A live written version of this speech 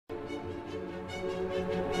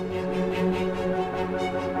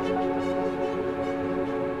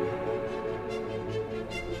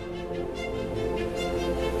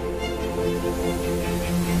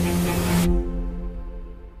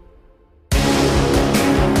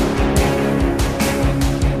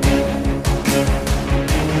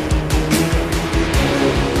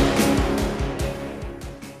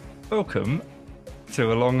Welcome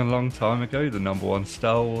to a long time ago, the number one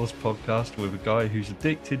Star Wars podcast with a guy who's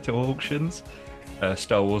addicted to auctions,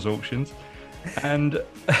 Star Wars auctions, and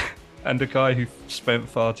and a guy who spent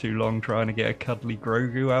far too long trying to get a cuddly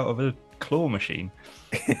Grogu out of a claw machine.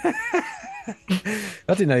 I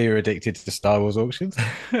didn't know you were addicted to Star Wars auctions.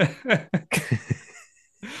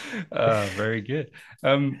 Very good.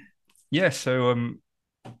 Yeah, so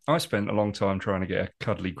I spent a long time trying to get a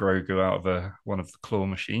cuddly Grogu out of one of the claw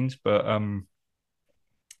machines, but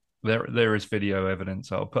there is video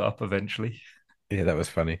evidence I'll put up eventually. Yeah, that was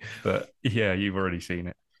funny. But yeah, you've already seen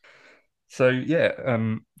it. So yeah,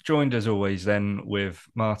 joined as always then with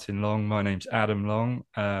Martin Long. My name's Adam Long.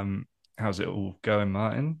 How's it all going,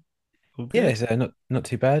 Martin? All Yeah, good? it's not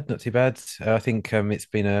too bad, not too bad. I think it's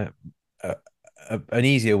been a, an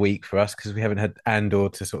easier week for us because we haven't had Andor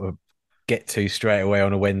to sort of get to straight away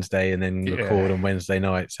on a Wednesday and then Yeah, record on Wednesday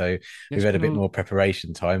night. So we've it's had a bit more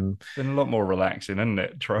preparation time. been a lot more relaxing, isn't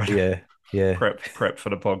it? Trying to Yeah, yeah, prep for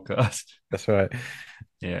the podcast. that's right.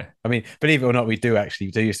 Yeah, I mean, believe it or not, we do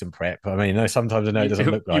actually do some prep. I mean, sometimes I know it doesn't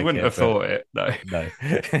look you like wouldn't it, have but thought it, no.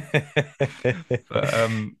 no. But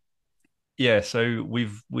yeah. So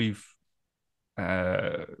we've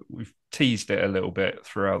teased it a little bit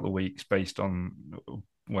throughout the weeks based on,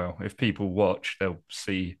 well, if people watch, they'll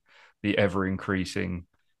see the ever increasing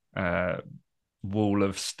uh, wall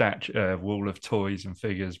of toys and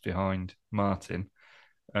figures behind Martin.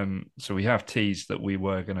 So we have teased that we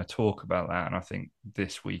were going to talk about that, and I think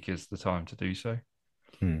this week is the time to do so.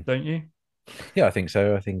 Hmm. Don't you? Yeah, I think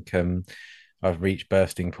so. I think I've reached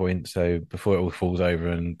bursting point. So before it all falls over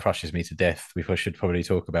and crushes me to death, should probably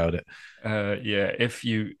talk about it. Yeah. If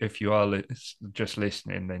you are just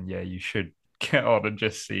listening, then yeah, you should get on and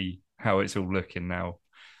just see how it's all looking now,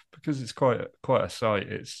 because it's quite a sight.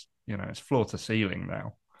 It's it's floor to ceiling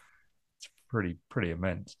now. It's pretty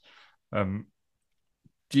immense. Um,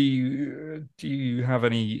 do you have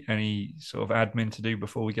any sort of admin to do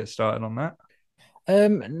before we get started on that?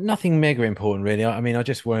 Nothing mega important really. I mean, I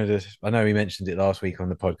just wanted to. I know we mentioned it last week on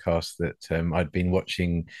the podcast that I'd been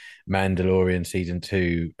watching Mandalorian season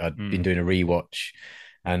two. I'd been Mm, doing a rewatch,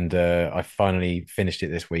 and I finally finished it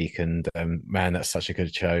this week. And man, that's such a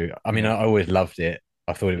good show. I mean, yeah, I always loved it.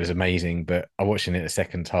 I thought it was yeah. amazing, but I watching it a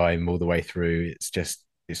second time all the way through.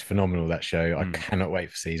 It's phenomenal, that show. I Mm. cannot wait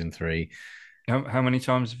for season three. How many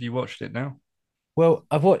times have you watched it now? Well,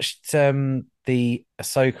 I've watched the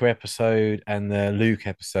Ahsoka episode and the Luke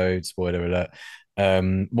episode, spoiler alert,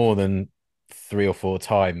 more than 3 or 4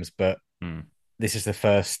 times, but Mm.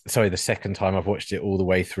 the second time I've watched it all the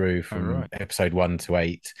way through Oh, from right. episode 1 to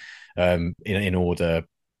 8, in order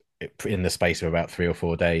in the space of about 3 or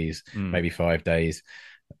 4 days, Mm. maybe 5 days.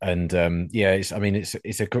 And yeah, I mean,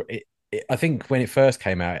 I think when it first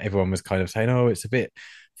came out, everyone was kind of saying, "Oh, it's a bit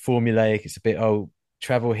formulaic. It's a bit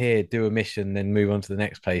travel here, do a mission, then move on to the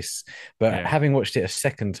next place." But Yeah. having watched it a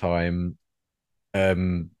second time,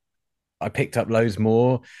 um, I picked up loads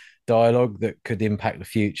more dialogue that could impact the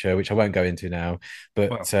future, which I won't go into now. Well,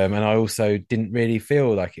 But and I also didn't really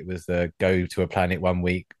feel like it was the go to a planet one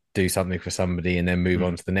week, do something for somebody, and then move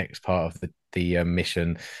on mm. to the next part of the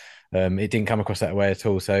mission. It didn't come across that way at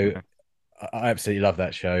all. So Yeah. I absolutely love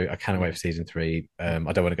that show. I cannot wait Yeah. for season three. Well,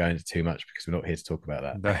 I don't want to go into too much because we're not here to talk about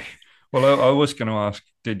no. that. Well, I was going to ask,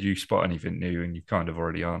 did you spot anything new? And you kind of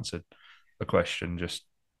already answered the question just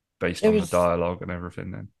based There on the was dialogue and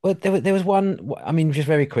everything. Then. well, there was one. I mean, just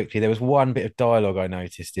very quickly, there was one bit of dialogue I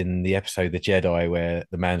noticed in the episode "The Jedi" where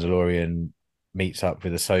the Mandalorian meets up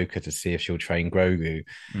with Ahsoka to see if she'll train Grogu,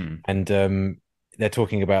 Mm. and they're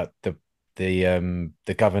talking about the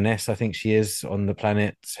governess, I think she is, on the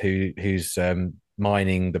planet, who's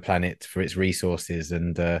mining the planet for its resources,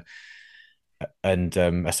 and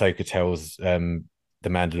Ahsoka tells the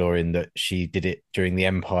Mandalorian that she did it during the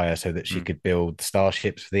Empire so that she Mm. could build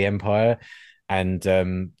starships for the Empire. And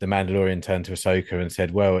the Mandalorian turned to Ahsoka and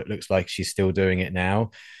said, "Well, it looks like she's still doing it now."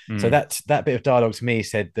 So Mm. that bit of dialogue to me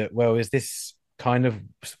said that, well, is this kind of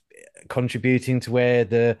contributing to where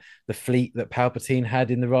the fleet that Palpatine had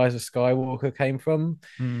in the Rise of Skywalker came from?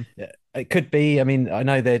 Mm. It could be. I mean, I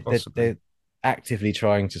know Possibly. they're actively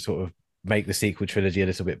trying to sort of make the sequel trilogy a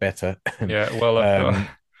little bit better. Yeah. Well, um,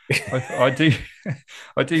 I do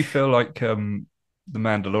I do feel like the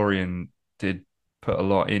Mandalorian did put a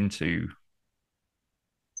lot into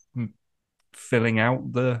filling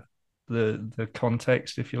out the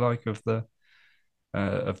context, if you like, of the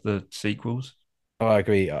sequels. Oh, I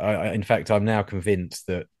agree. In fact, I'm now convinced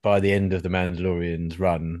that by the end of the Mandalorian's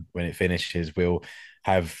run, when it finishes, we'll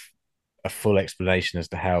have a full explanation as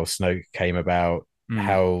to how Snoke came about, Mm.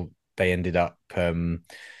 how they ended up cloning,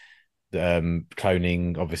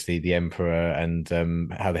 obviously, the Emperor, and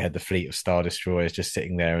how they had the fleet of Star Destroyers just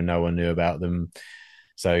sitting there and no one knew about them.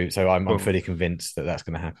 So I'm Well, fully convinced that that's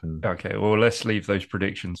going to happen. okay. Well, let's leave those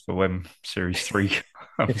predictions for when Series 3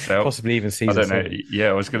 comes out. Possibly even I season don't know. seven. Yeah,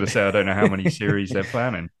 I was going to say I don't know how many series they're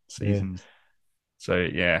planning, Yeah. seasons. So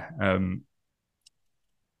yeah,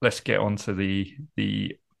 let's get on to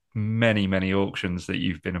the many auctions that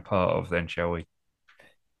you've been a part of. Then, shall we?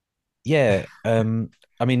 Yeah.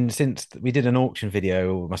 I mean, since we did an auction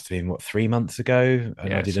video, it must have been what, 3 months ago, and I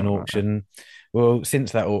Yeah, did an something like that. auction. Well,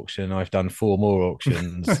 since that auction, I've done four more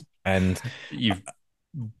auctions, and You've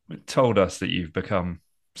told us that you've become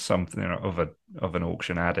something of an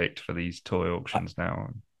auction addict for these toy I, auctions now.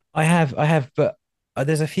 I have, but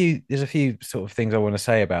there's a few sort of things I want to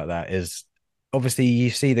say about that. Is obviously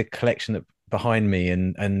you see the collection that behind me,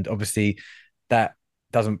 and obviously that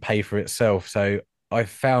doesn't pay for itself. So I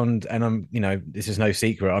found, and this is no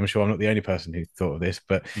secret. I'm sure I'm not the only person who thought of this,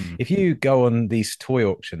 but Mm, if you go on these toy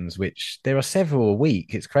auctions, which there are several a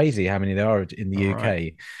week, it's crazy how many there are in the all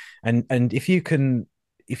right. UK, and if you can.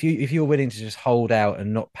 If you're willing to just hold out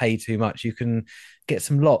and not pay too much, you can get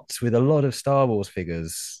some lots with a lot of Star Wars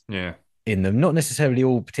figures Yeah. in them. Not necessarily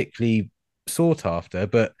all particularly sought after,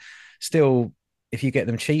 but still, if you get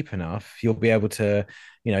them cheap enough, you'll be able to,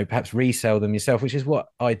 perhaps resell them yourself, which is what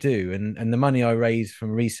I do. And the money I raise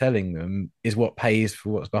from reselling them is what pays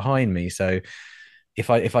for what's behind me. So if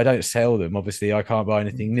I don't sell them, obviously I can't buy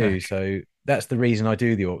anything new. Exactly. So that's the reason I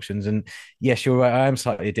do the auctions. And yes, you're right. I am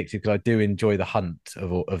slightly addicted because I do enjoy the hunt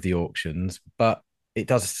of the auctions, but it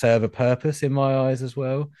does serve a purpose in my eyes as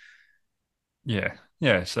well. Yeah.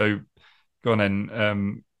 Yeah. So go on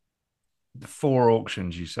then. The four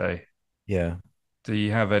auctions you say. Yeah. Do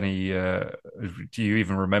you have any? Do you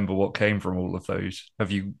even remember what came from all of those? Have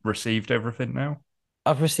you received everything now?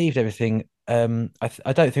 I've received everything.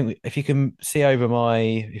 I don't think if you can see over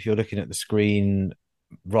if you're looking at the screen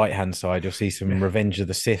right hand side, you'll see Yeah. some Revenge of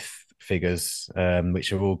the Sith figures,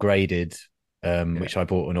 which are all graded, Yeah. which I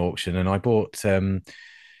bought on auction, and I bought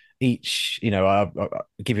each. I'll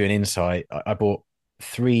give you an insight. I bought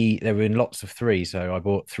three. They were in lots of three, so I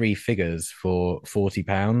bought three figures for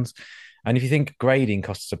 £40. And if you think grading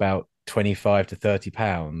costs about 25 to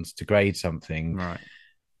 £30 to grade something, Right.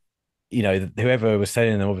 whoever was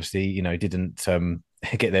selling them obviously, didn't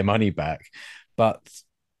get their money back. But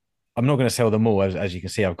I'm not going to sell them all. As you can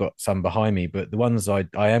see, I've got some behind me, but the ones I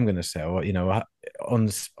am going to sell, on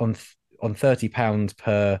on on £30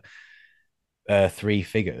 per three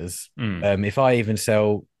figures. Mm. If I even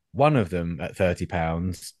sell one of them at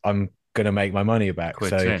 £30, I'm going to make my money back.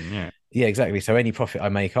 Quids So in. Yeah. yeah, exactly. So any profit I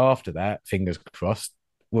make after that, fingers crossed,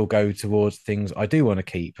 will go towards things I do want to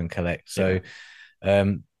keep and collect. Yeah.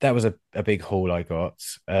 So that was a big haul I got.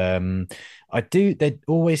 There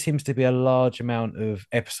always seems to be a large amount of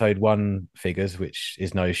episode one figures, which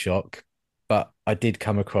is no shock. But I did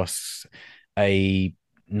come across a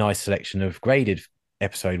nice selection of graded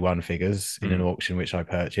episode one figures in an Mm. auction which I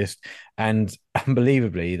purchased. And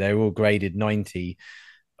unbelievably, they were all graded 90,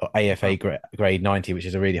 or AFA Well, grade 90, which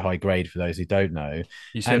is a really high grade for those who don't know.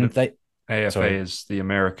 you said And they, AFA sorry, is the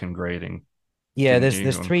American grading, yeah, didn't there's you,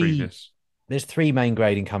 there's on three previous? there's three main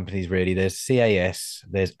grading companies really. There's CAS,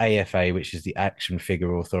 there's AFA, which is the Action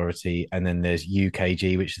Figure Authority, and then there's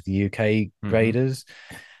UKG, which is the UK Hmm. graders.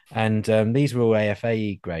 And these were all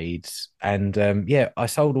AFA grades. And yeah, I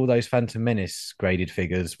sold all those Phantom Menace graded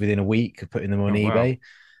figures within a week of putting them on Oh wow. eBay.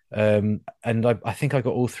 And I think I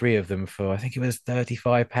got all three of them for, I think it was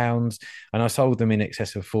 £35, and I sold them in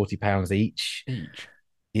excess of £40 each. Each.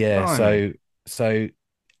 Yeah, Blimey. so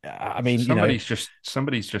I So mean,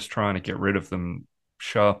 somebody's just trying to get rid of them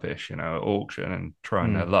sharpish, at auction and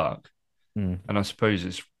trying their mm, luck. mm. And I suppose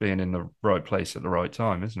it's being in the right place at the right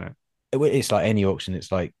time, isn't it? It's like any auction.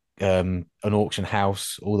 It's like an auction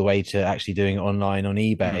house, all the way to actually doing it online on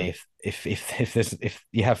eBay. Mm. If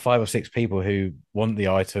you have five or six people who want the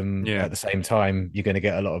item Yeah. at the same time, you're going to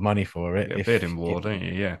get a lot of money for You it. get a If bidding war, don't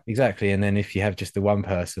you? Yeah. exactly, and then if you have just the one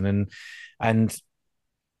person, and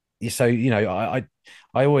so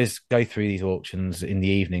I always go through these auctions in the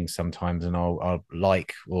evenings sometimes, and I'll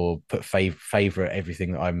like or put favorite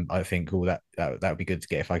everything that I think, oh, that would be good to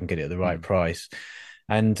get if I can get it at the right Mm. price.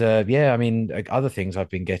 And yeah, I mean, like, other things I've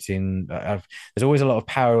been getting, there's always a lot of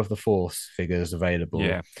Power of the Force figures available,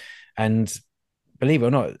 Yeah. and believe it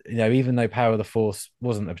or not, even though Power of the Force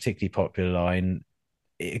wasn't a particularly popular line,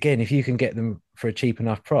 again, if you can get them for a cheap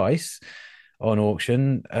enough price on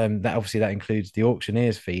auction, that obviously that includes the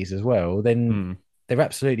auctioneer's fees as well, then Hmm. they're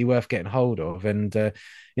absolutely worth getting hold of. And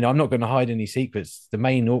I'm not going to hide any secrets. The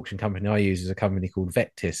main auction company I use is a company called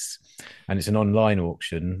Vectis, and it's an online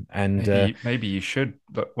auction. And Maybe you should.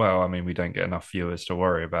 But, well, I mean, we don't get enough viewers to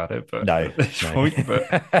worry about it, but no, at this no, point,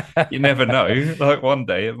 but you never know. Like one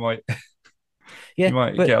day, it might yeah, you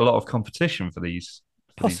might but get a lot of competition for these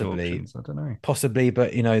possibly, auctions. I don't know. possibly,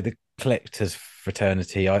 but the collectors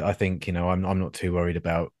fraternity, I think I'm not too worried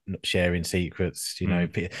about sharing secrets. Hmm.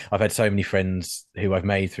 I've had so many friends who I've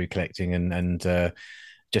made through collecting, and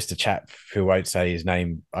just a chap who won't say his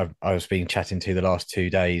name. I was been chatting to the last 2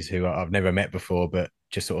 days, who I've never met before, but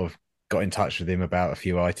just sort of got in touch with him about a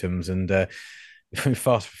few items, and we've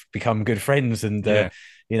fast become good friends, and Yeah.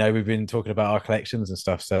 we've been talking about our collections and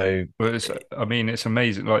stuff. So Well, I mean, it's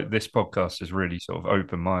amazing. Like this podcast has really sort of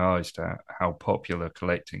opened my eyes to how popular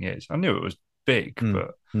collecting is. I knew it was big, mm,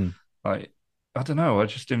 but mm, like, I don't know. I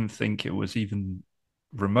just didn't think it was even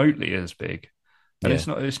remotely as big. And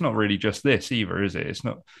yeah, it's not really just this either, is it? It's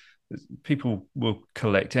not. People will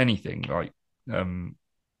collect anything. Like, um,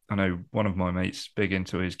 I know one of my mates big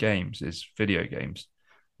into his games is video games.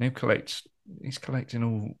 And he's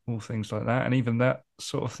collecting all things like that, and even that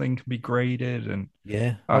sort of thing can be graded, and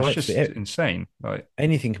yeah. it's Oh, just absolutely. insane. Like,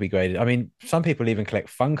 Anything can be graded. I mean, some people even collect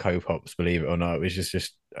Funko Pops, believe it or not, which is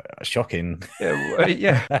just shocking. yeah,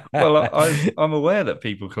 yeah. Well, I'm aware that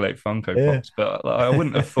people collect Funko Yeah. Pops, but like, I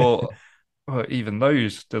wouldn't have thought. Well, even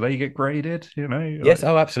those, do they get graded? Yes.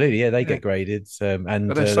 Oh, absolutely. Yeah, they Yeah. get graded. But And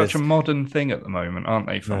they're such a there's modern thing at the moment, aren't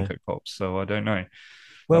they, no. Funko Pops? So I don't know.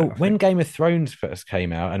 Well, Like, I when think Game of Thrones first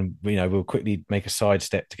came out, and we'll quickly make a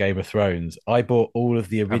sidestep to Game of Thrones. I bought all of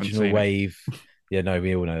the haven't original seen it. wave. Yeah, no,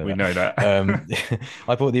 we all know We know that. that.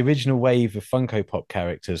 I bought the original wave of Funko Pop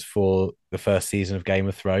characters for the first season of Game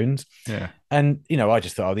of Thrones, Yeah. and I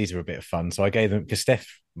just thought, oh, these are a bit of fun, so I gave them because Steph,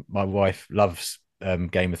 my wife, loves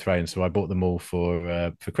Game of Thrones, so I bought them all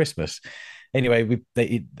for Christmas. Anyway,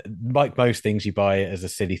 like most things, you buy it as a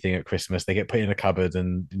silly thing at Christmas. They get put in a cupboard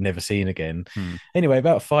and never seen again. Hmm. Anyway,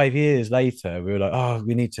 about 5 years later, we were like, oh,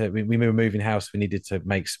 we need to. We were moving house. We needed to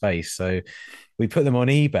make space, so we put them on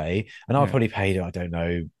eBay, and I Yeah. probably paid, I don't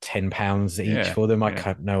know, £10 each Yeah. for them. I Yeah.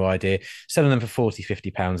 had no idea. Selling them for 40,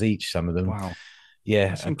 £50 each, some of them. Wow. Yeah,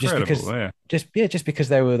 That's incredible. Yeah. just because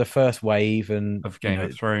they were the first wave, and Of Game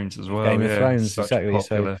of Thrones as of well. Game of Yeah. It's Thrones, such a exactly.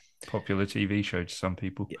 So, popular TV show to some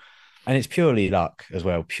people. and it's purely luck as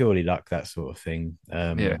well, purely luck, that sort of thing.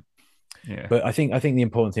 Yeah. Yeah. But I think the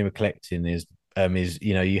important thing with collecting is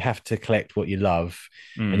you have to collect what you love,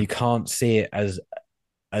 and Mm. you can't see it as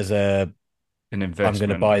a An I'm going to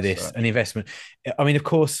investment buy as this, an such. investment. I mean, of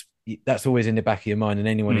course, that's always in the back of your mind, and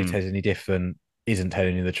anyone who Mm. tells any different isn't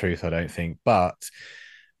telling you the truth, I don't think. But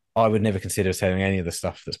I would never consider selling any of the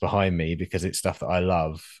stuff that's behind me because it's stuff that I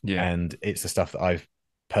love, Yeah. and it's the stuff that I've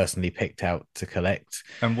personally picked out to collect.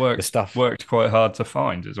 And The stuff, worked quite hard to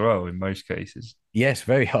find as well in most cases. yes,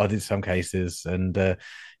 very hard in some cases, and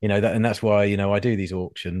and that's why I do these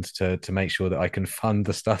auctions to make sure that I can fund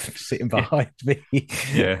the stuff sitting Yeah. behind me.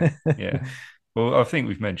 Yeah. Yeah. Well, I think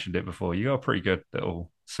we've mentioned it before. You got a pretty good little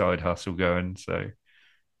side hustle going. So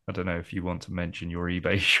I don't know if you want to mention your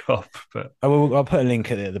eBay shop, but I'll put a link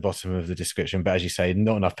at the bottom of the description. But as you say,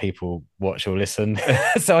 not enough people watch or listen,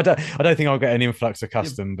 so I don't think I'll get an influx of yeah,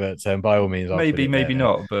 custom. But by all means, I'll put maybe, it maybe there.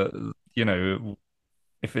 not. But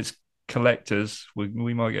if it's collectors,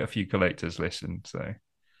 we might get a few collectors listen. So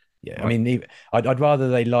Yeah, I might, mean, I'd rather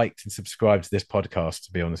they liked and subscribed to this podcast,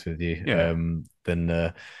 to be honest with you, yeah, than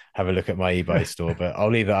have a look at my eBay store. But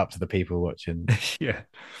I'll leave that up to the people watching. yeah,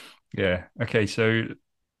 yeah. Okay, so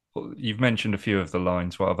you've mentioned a few of the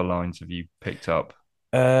lines. What other lines have you picked up?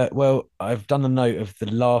 Well, I've done a note of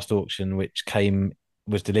the last auction, which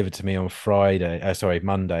was delivered to me on Friday. Sorry,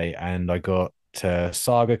 Monday, and I got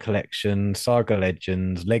Saga Collection, Saga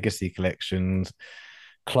Legends, Legacy Collections,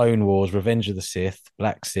 Clone Wars, Revenge of the Sith,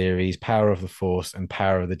 Black Series, Power of the Force, and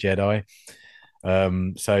Power of the Jedi.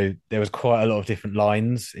 So there was quite a lot of different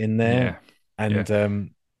lines in there, Yeah, yeah.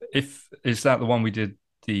 and If is that the one we did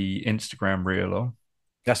the Instagram reel on?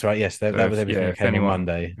 that's right. Yes, that, So that was if everything yeah, that came on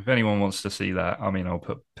Monday. if anyone wants to see that, I mean, I'll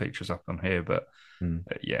put pictures up on here, but Hmm.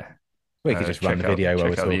 yeah, Well, you could just run the video while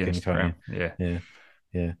we're check out the talking, can't you? Instagram. Yeah, Yeah,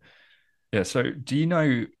 yeah. yeah. So do you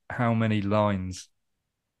know how many lines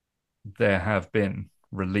there have been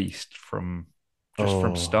released from just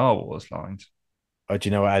from Oh, Star Wars lines? do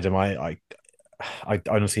you know what, Adam? I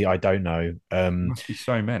honestly I don't know. Must be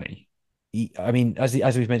so many. I mean, as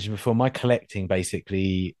we've mentioned before, my collecting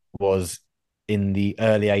basically was in the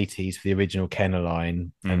early 80s for the original Kenner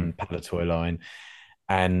line Mm. and Palitoy line.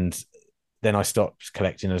 And then I stopped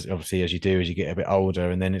collecting, as obviously as you do as you get a bit older.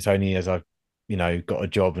 And then it's only as I, got a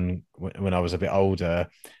job, and when I was a bit older,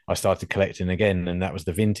 I started collecting again, and that was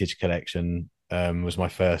the vintage collection. Was my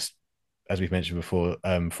first, as we've mentioned before,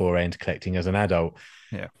 foray into collecting as an adult.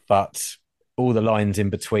 Yeah. But all the lines in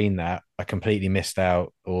between that I completely missed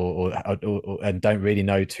out, and don't really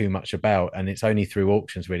know too much about. And it's only through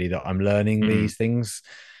auctions really that I'm learning Mm. these things.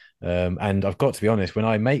 And I've got to be honest, when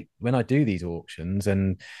I do these auctions,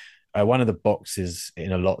 and one of the boxes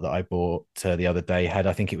in a lot that I bought the other day had,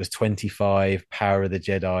 I think it was 25 Power of the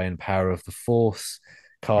Jedi and Power of the Force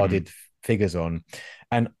Mm. carded figures on.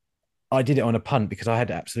 And I did it on a punt because I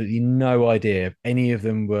had absolutely no idea if any of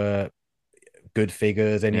them were good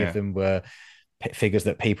figures, any of Yeah. them were figures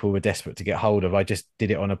that people were desperate to get hold of. I just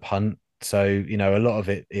did it on a punt. So, a lot of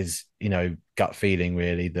it is, gut feeling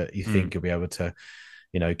really, that you Mm. think you'll be able to,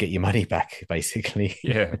 get your money back basically.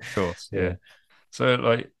 Yeah, of course. Yeah. Yeah. So,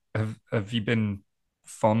 like, have you been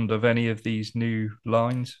fond of any of these new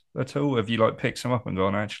lines at all? Have you like picked some up and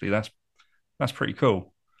gone, actually, that's pretty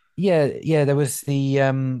cool. Yeah, there's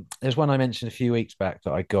one I mentioned a few weeks back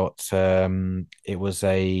that I got. It was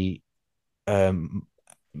a um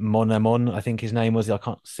Monamon, I think his name was. I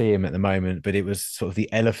can't see him at the moment, but it was sort of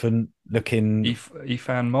the elephant looking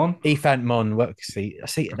Ifan Mon? Ephant Mon. Well, see, I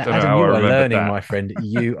don't know Adam, how I you are remembered learning, that. my friend.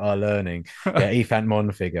 You are learning. Yeah, Ephant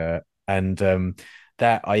Mon figure, and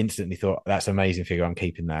that I instantly thought that's an amazing figure. I'm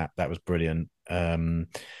keeping that. That was brilliant. I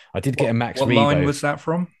did get a Max What line Rebo. was that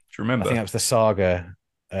from? Do you I think remember? that was the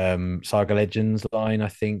Saga Legends line, I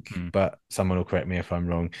think, Hmm. but someone will correct me if I'm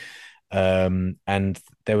wrong. And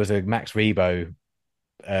there was a Max Rebo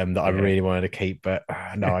that I Yeah. really wanted to keep, but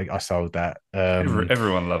no, I sold that.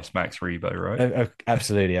 Everyone loves Max Rebo, right?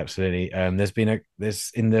 Absolutely, absolutely.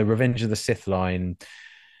 There's in the Revenge of the Sith line.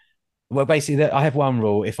 Well, basically, I have one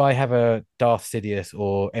rule: if I have a Darth Sidious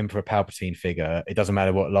or Emperor Palpatine figure, it doesn't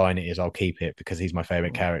matter what line it is, I'll keep it because he's my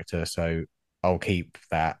favorite character. So I'll keep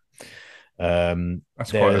that.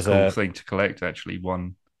 That's quite a There's cool a thing to collect, actually.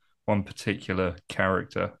 One particular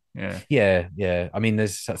character. Yeah, Yeah. I mean,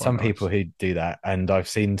 there's quite some people nice. who do that, and I've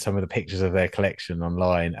seen some of the pictures of their collection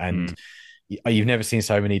online, and Hmm. you've never seen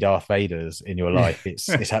so many Darth Vaders in your Yeah. life. It's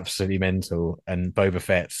absolutely mental, and Boba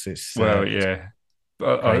Fett's. Well, It's yeah.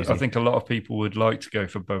 But I crazy. think a lot of people would like to go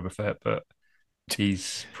for Boba Fett, but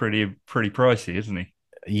he's pretty pricey, isn't he?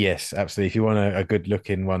 Yes, absolutely. If you want a good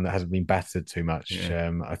looking one that hasn't been battered too much,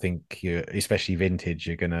 Yeah. I think especially vintage,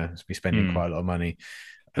 you're gonna be spending Hmm. quite a lot of money.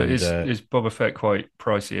 But And is Boba Fett quite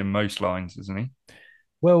pricey in most lines, isn't he?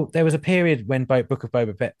 well, there was a period when Book of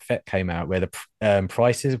Fett came out where the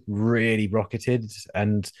prices really rocketed,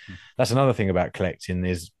 and that's another thing about collecting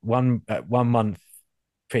is 1 month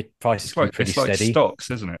prices can be pretty It's like steady. stocks,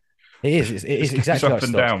 isn't it? It is Just goes exactly up like and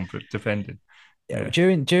stocks. down, but depending. Yeah.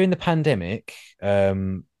 During the pandemic,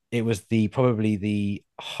 it was the probably the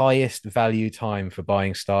highest value time for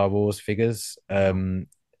buying Star Wars figures. Wow.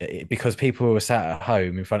 Because people were sat at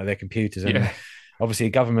home in front of their computers, and Yeah. obviously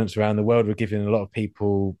governments around the world were giving a lot of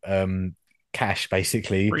people cash,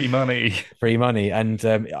 basically Free money. free money. And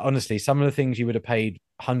honestly, some of the things you would have paid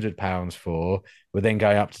 £100 for were then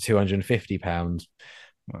going up to £250.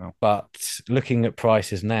 Wow. But looking at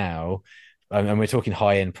prices now, and we're talking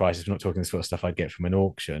high end prices, we're not talking the sort of stuff I'd get from an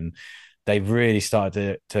auction. They've really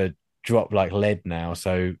started to drop like lead now.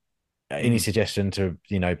 So any Mm. suggestion to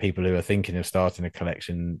people who are thinking of starting a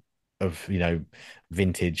collection of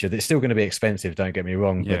vintage, it's still going to be expensive, don't get me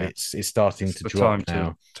wrong, but Yeah. it's starting It's to the drop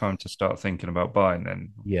now. time to start thinking about buying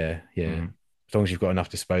then. Yeah, Mm. as long as you've got enough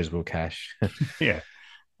disposable cash. Yeah.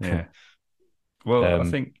 Yeah. Well, I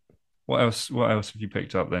um think what else have you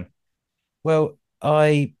picked up then? Well,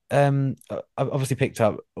 I obviously picked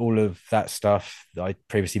up all of that stuff that I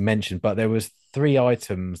previously mentioned, but there was three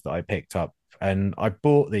items that I picked up, and I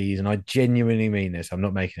bought these, and I genuinely mean this. I'm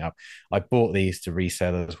not making it up. I bought these to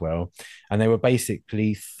resell as well, and they were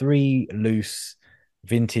basically three loose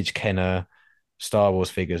vintage Kenner Star Wars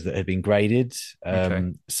figures that had been graded.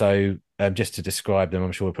 Okay. Just to describe them,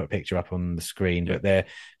 I'm sure we'll put a picture up on the screen, Yeah. but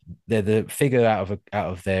they're the figure out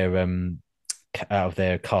of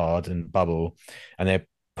their card and bubble, and they're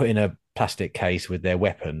put in a plastic case with their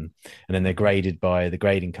weapon, and then they're Mhm. graded by the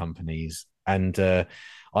grading companies. And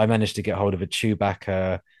I managed to get hold of a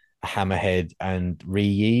Chewbacca, a Hammerhead, and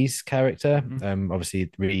Ree character. Mhm.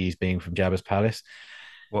 Obviously, Ree being from Jabba's palace,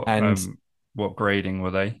 What and um what grading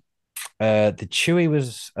were they? the Chewie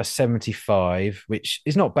was a 75, which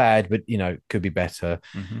is not bad, but could be better.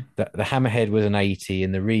 Hmm. The Hammerhead was an 80,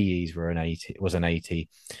 and the Rees were an 80. Was an 80.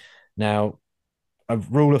 Now, a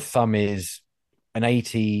rule of thumb is an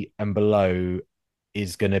 80 and below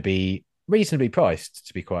is going to be reasonably priced,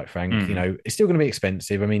 to be quite frank. You Mm. know, it's still going to be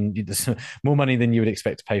expensive. I mean, there's more money than you would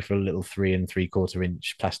expect to pay for a little 3 3/4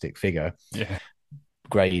 inch plastic figure Yeah.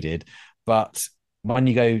 graded. But when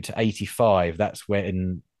you go to 85, that's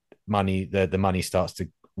when the money starts to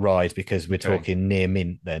rise, because we're Okay. talking near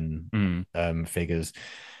mint then, Mm. figures.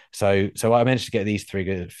 So I managed to get these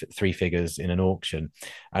three figures in an auction,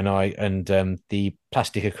 and the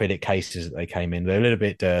plastic acrylic cases that they came in, they're a little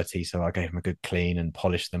bit dirty, so I gave them a good clean and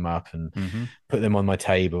polished them up and Mm-hmm. put them on my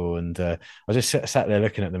table, and I just sat there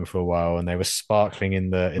looking at them for a while, and they were sparkling in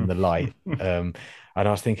the light. And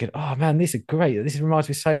I was thinking, oh man, these are great. This reminds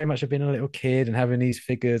me so much of being a little kid and having these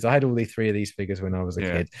figures. I had all these three of these figures when I was a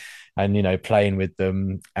Yeah. kid, and playing with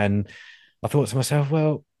them. And I thought to myself,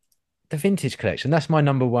 well, the vintage collection, that's my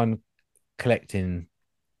number one collecting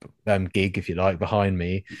gig, if you like, behind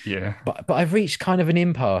me. Yeah. But I've reached kind of an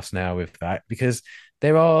impasse now with that, because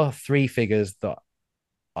there are three figures that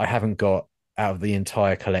I haven't got out of the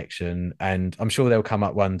entire collection, and I'm sure they'll come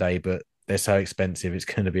up one day, but they're so expensive it's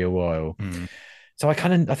going to be a while. Mm. So I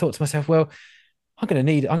thought to myself, well, I'm going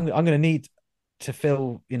to need to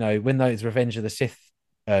fill, when those Revenge of the Sith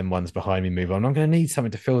ones behind me move on, I'm going to need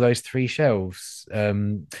something to fill those three shelves.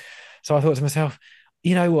 So I thought to myself,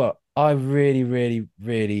 you know what? I really, really,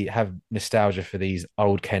 really have nostalgia for these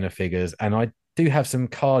old Kenner figures, and I do have some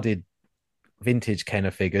carded vintage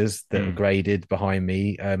Kenner figures that are Mm. graded behind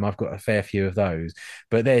me. I've got a fair few of those,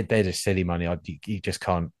 but they're just silly money. You just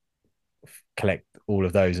can't collect all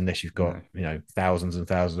of those unless you've got No. thousands and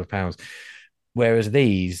thousands of pounds. Whereas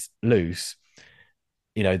these loose,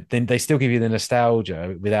 then they still give you the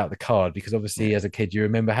nostalgia without the card, because obviously Yeah. as a kid you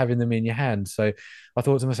remember having them in your hand. So I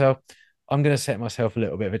thought to myself, I'm going to set myself a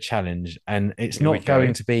little bit of a challenge, and Here we go. it's not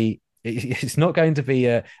going to be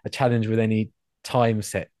a challenge with any time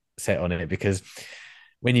set on it, because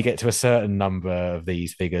when you get to a certain number of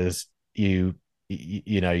these figures, you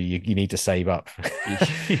need to save up.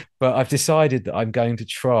 But I've decided that I'm going to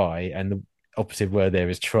try, and the opposite word there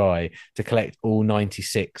is try, to collect all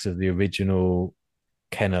 96 of the original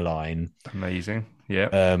Kenner line. Amazing.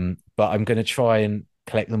 Yeah. But I'm going to try and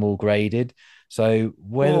collect them all graded. So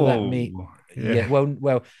whether that me, Oh, yeah, yeah.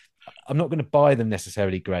 well, I'm not going to buy them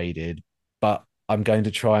necessarily graded, but I'm going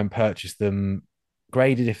to try and purchase them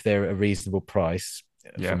graded if they're at a reasonable price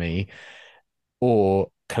for Yeah. me,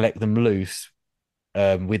 or collect them loose,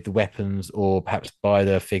 with the weapons, or perhaps buy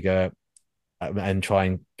the figure, and try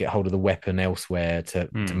and get hold of the weapon elsewhere to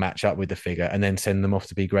Mm. match up with the figure, and then send them off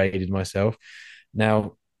to be graded myself.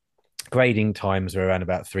 Now, grading times are around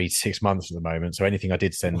about 3 to 6 months at the moment, so anything I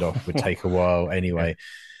did send off would take a while Yeah. anyway.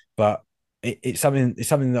 But it's something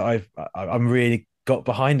that I'm really got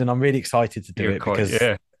behind, and I'm really excited to do You're it, quite, because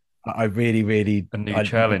yeah, I really, really, a new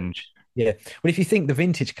challenge. yeah. Well, if you think the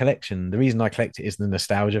vintage collection, the reason I collect it is the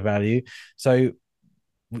nostalgia value. So,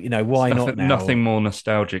 It's why not nothing now? more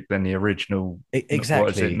nostalgic than the original. What is it,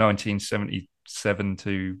 Exactly. 1977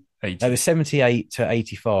 to It was 80, 78 to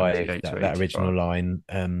 85, 78 to that original 85? line.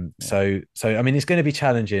 Yeah. So I mean, it's going to be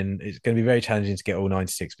challenging. It's going to be very challenging to get all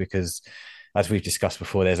 96, because, as we've discussed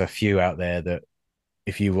before, there's a few out there that,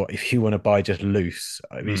 if you want to buy just loose,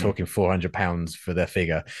 you're Mm. talking £400 for their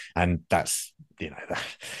figure, and that's,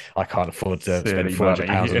 I can't afford to spend Silly £400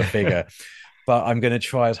 money. on a Yeah. figure. But I'm going to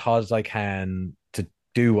try as hard as I can to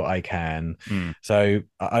do what I can. Mm. So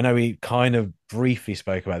I know we kind of briefly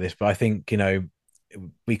spoke about this, but I think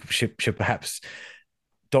we should perhaps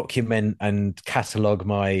document and catalog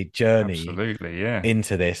my journey Absolutely. Yeah.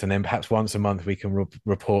 into this, and then perhaps once a month we can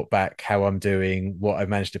report back how I'm doing, what I've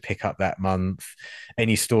managed to pick up that month,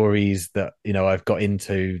 any stories that I've got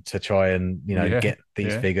into to try and Yeah. get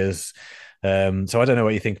these Yeah. figures. So I don't know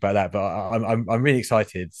what you think about that, but I'm really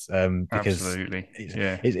excited, because Absolutely. it's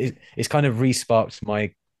Yeah. it's kind of re-sparked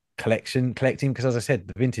my collecting, because, as I said,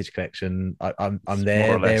 the vintage collection, I'm It's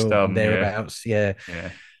more or less there or done. Yeah. thereabouts, yeah.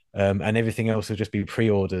 Yeah. And everything else will just be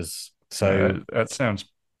pre-orders. No, So that sounds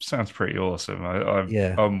pretty awesome.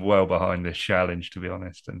 yeah, I'm well behind this challenge, to be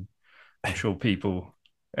honest, and I'm sure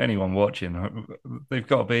anyone watching, they've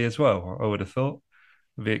got to be as well. I would have thought,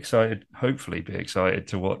 be excited, hopefully, be excited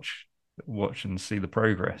to watch and see the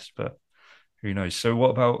progress. But who knows? So, what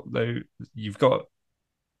about though? You've got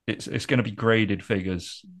it's going to be graded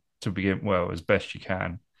figures to begin well as best you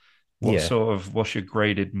can. yeah. What's your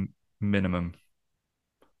graded minimum?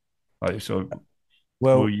 Like, so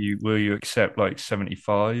Well, will you accept like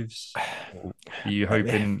 75s? Or are you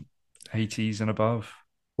hoping 80s and above?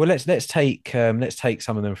 well, let's take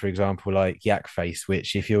some of them, for example, like Yak Face,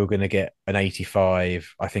 which, if you're going to get an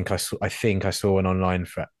 85, I think I saw one online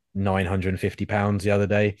for £950 the other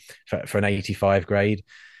day for an 85 grade.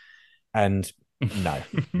 And no,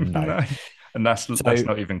 no. No, and that's So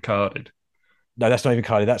not even carded. no, that's not even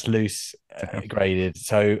carded. That's loose Damn. graded.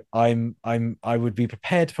 So I would be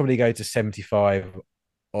prepared to probably go to 75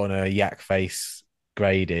 on a yak face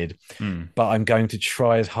graded, Mm. but I'm going to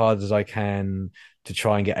try as hard as I can to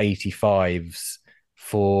try and get 85s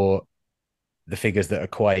for the figures that are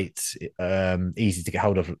quite easy to get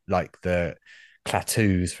hold of, like the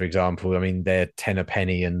Klaatuus, for example. I mean, they're 10 a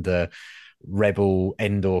penny, and the Rebel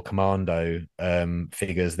Endor Commando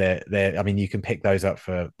figures, they're I mean, you can pick those up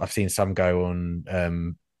for, I've seen some go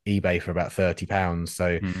on eBay for about £30.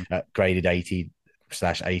 So Mm. graded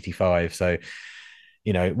 80/85. So,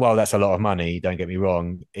 while that's a lot of money, don't get me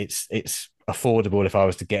wrong, it's affordable if I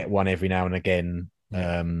was to get one every now and again.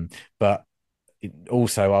 Yeah. But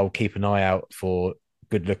also I'll keep an eye out for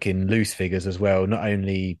good looking loose figures as well, not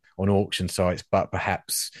only on auction sites, but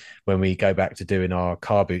perhaps when we go back to doing our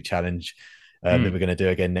car boot challenge that Mm. we're going to do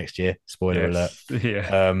again next year. Spoiler alert. Yes.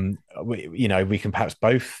 Yeah. We can perhaps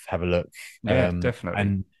both have a look. Yeah. Definitely.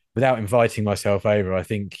 And without inviting myself over, I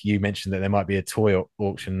think you mentioned that there might be a toy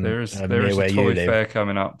auction There near is a where you toy live. fair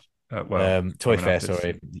coming up. Well, Toy coming fair, up. It's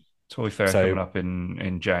sorry. toy fair So coming up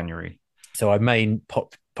in January. I may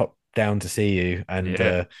pop down to see you, and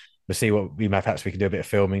Yeah. we'll see what we might, perhaps we can do a bit of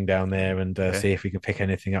filming down there, and Yeah. see if we can pick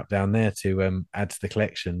anything up down there to add to the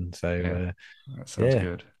collection. Yeah. So That sounds yeah,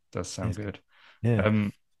 good. Does sound it's, good. yeah,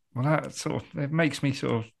 Well, that it makes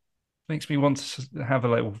me want to have a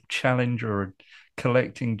little challenge or a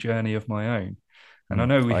collecting journey of my own. And I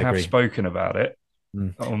know we I have agree. spoken about it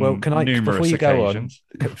Well, on can I, before numerous you go on, occasions.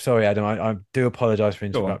 sorry, Adam, I do apologize for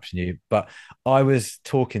Go on. interrupting you, but I was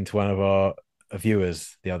talking to one of our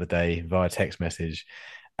viewers the other day via text message.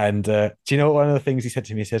 And do you know what one of the things he said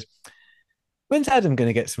to me? He says, "When's Adam going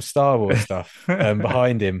to get some Star Wars stuff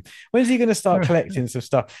behind him? When's he going to start collecting some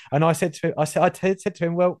stuff?" And I said to him, said to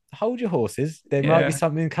him, "Well, hold your horses. There might be Yeah,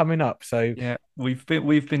 something coming up." So, yeah. We've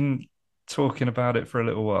been talking about it for a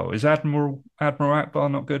little while. Is Admiral Akbar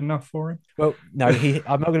not good enough for him? well, no,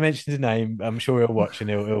 I'm not going to mention his name. I'm sure he'll watch and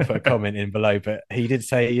he'll put a comment in below. But he did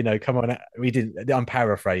say, come on. We did. I'm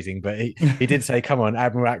paraphrasing, but he did say, "Come on,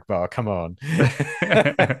 Admiral Akbar, come on."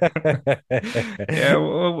 Yeah,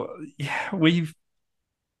 well, yeah,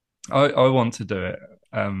 I want to do it.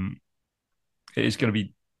 Um, it is going to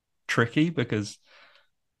be tricky because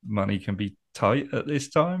money can be tight at this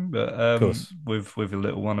time, but Of course, with a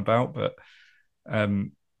little one about, but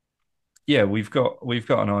um, yeah, we've got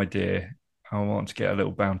an idea. I want to get a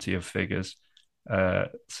little bounty of figures,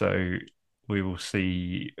 so we will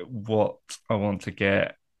see what I want to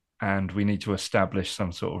get, and we need to establish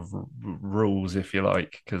some sort of rules, if you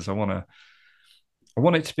like, because I want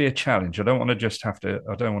it to be a challenge. I don't want to just have to.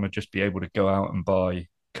 I don't want to just be able to go out and buy no,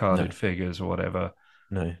 carded figures or whatever.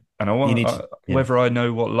 no. And I You want need to, yeah, whether I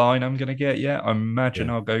know what line I'm going to get yet. I imagine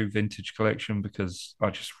yeah. I'll go vintage collection because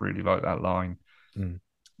I just really like that line. Mm.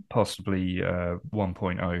 Possibly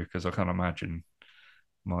 1.0 because I can't imagine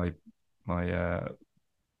my my uh,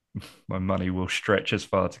 my money will stretch as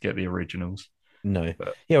far to get the originals. No.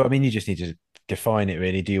 But Yeah, well, I mean, you just need to define it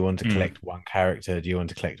really. Do you want to mm, collect one character? Do you want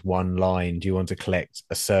to collect one line? Do you want to collect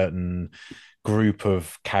a certain group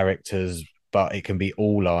of characters, but it can be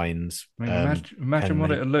all lines? I mean, imagine Can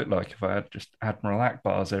what it they? would look like if I had just Admiral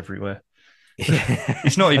Akbars everywhere. Yeah.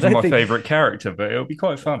 He's not I even don't my think favorite character, but it'll be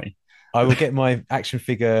quite funny. I will get my action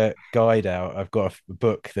figure guide out. I've got a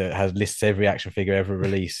book that has lists every action figure ever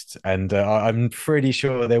released, and I'm pretty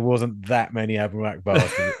sure there wasn't that many Admiral Akbars.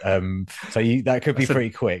 So that could be That's a pretty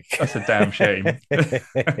quick. that's a damn shame.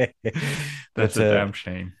 That's But a damn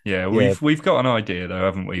shame. Yeah, yeah, we've got an idea though,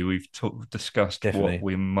 haven't we? We've discussed definitely.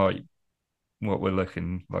 what we're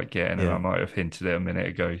looking like getting, and I Yeah, might have hinted it a minute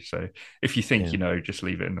ago. So if you think yeah, you know, just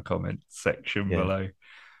leave it in the comment section yeah, below.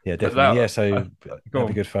 yeah, But definitely. Yeah, so go that'd be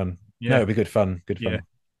on. good fun. No, Yeah, it'd be good fun. Good yeah, fun.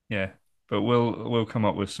 yeah. But we'll come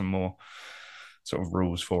up with some more sort of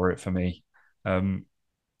rules for it for me. Um,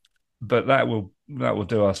 but that will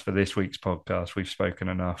do us for this week's podcast. We've spoken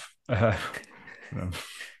enough. I'm,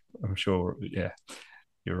 I'm sure. Yeah,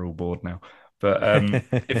 you're all bored now. But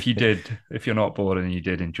if you're not bored and you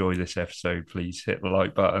did enjoy this episode, please hit the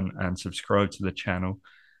like button and subscribe to the channel.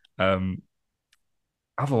 Um,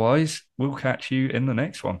 Otherwise, we'll catch you in the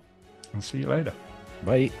next one. I'll see you later.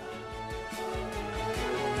 Bye.